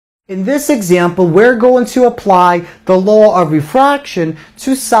In this example, we're going to apply the law of refraction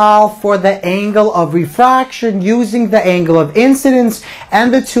to solve for the angle of refraction using the angle of incidence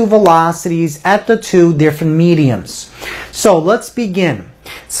and the two velocities at the two different mediums. So let's begin.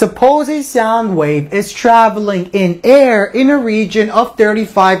 Suppose a sound wave is traveling in air in a region of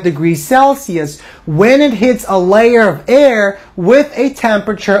 35 degrees Celsius when it hits a layer of air with a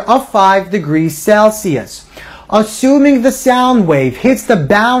temperature of 5 degrees Celsius. Assuming the sound wave hits the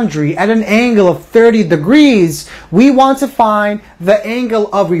boundary at an angle of 30 degrees, we want to find the angle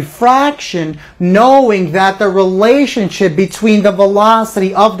of refraction, knowing that the relationship between the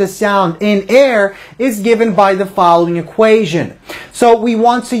velocity of the sound in air is given by the following equation. So we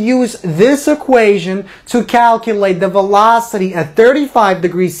want to use this equation to calculate the velocity at 35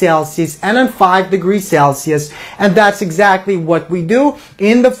 degrees Celsius and at 5 degrees Celsius, and that's exactly what we do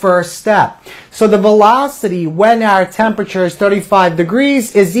in the first step. So the velocity when our temperature is 35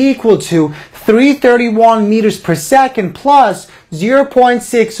 degrees is equal to 331 meters per second plus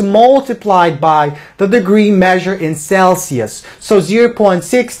 0.6 multiplied by the degree measured in Celsius. So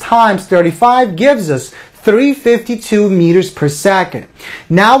 0.6 times 35 gives us 352 meters per second.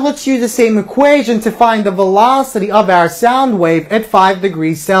 Now let's use the same equation to find the velocity of our sound wave at 5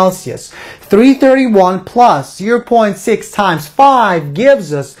 degrees Celsius. 331 plus 0.6 times 5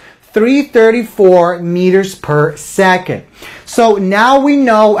 gives us 334 meters per second. So now we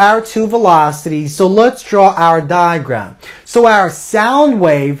know our two velocities, so let's draw our diagram. So our sound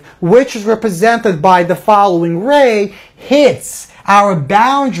wave, which is represented by the following ray, hits our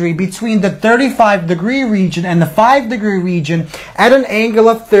boundary between the 35 degree region and the 5 degree region at an angle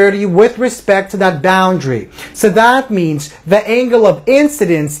of 30 with respect to that boundary. So that means the angle of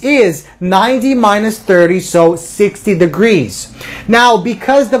incidence is 90 minus 30, so 60 degrees. Now,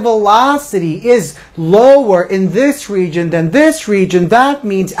 because the velocity is lower in this region than this region, that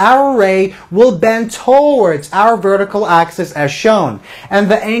means our ray will bend towards our vertical axis as shown. And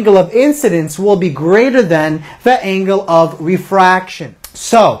the angle of incidence will be greater than the angle of refraction.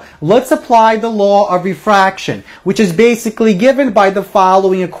 So let's apply the law of refraction, which is basically given by the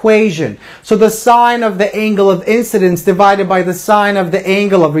following equation. So the sine of the angle of incidence divided by the sine of the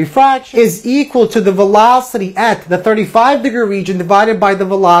angle of refraction is equal to the velocity at the 35 degree region divided by the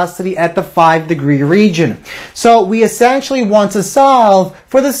velocity at the 5 degree region. So we essentially want to solve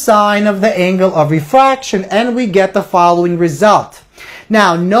for the sine of the angle of refraction, and we get the following result.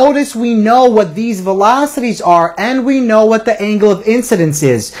 Now, notice we know what these velocities are, and we know what the angle of incidence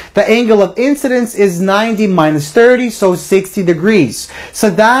is. The angle of incidence is 90 minus 30, so 60 degrees. So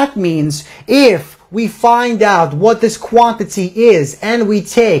that means if we find out what this quantity is and we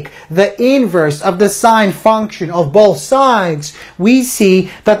take the inverse of the sine function of both sides, we see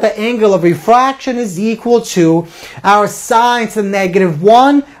that the angle of refraction is equal to our sine to the negative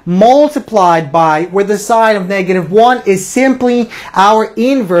 1 multiplied by, where the sine of negative 1 is simply our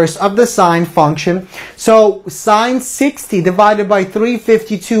inverse of the sine function. So sine 60 divided by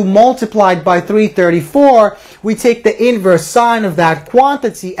 352 multiplied by 334, we take the inverse sine of that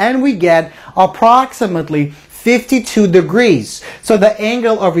quantity and we get approximately 52 degrees. So the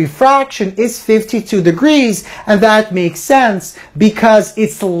angle of refraction is 52 degrees, and that makes sense because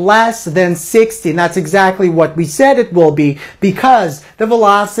it's less than 60. And that's exactly what we said it will be, because the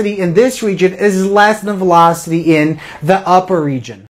velocity in this region is less than the velocity in the upper region.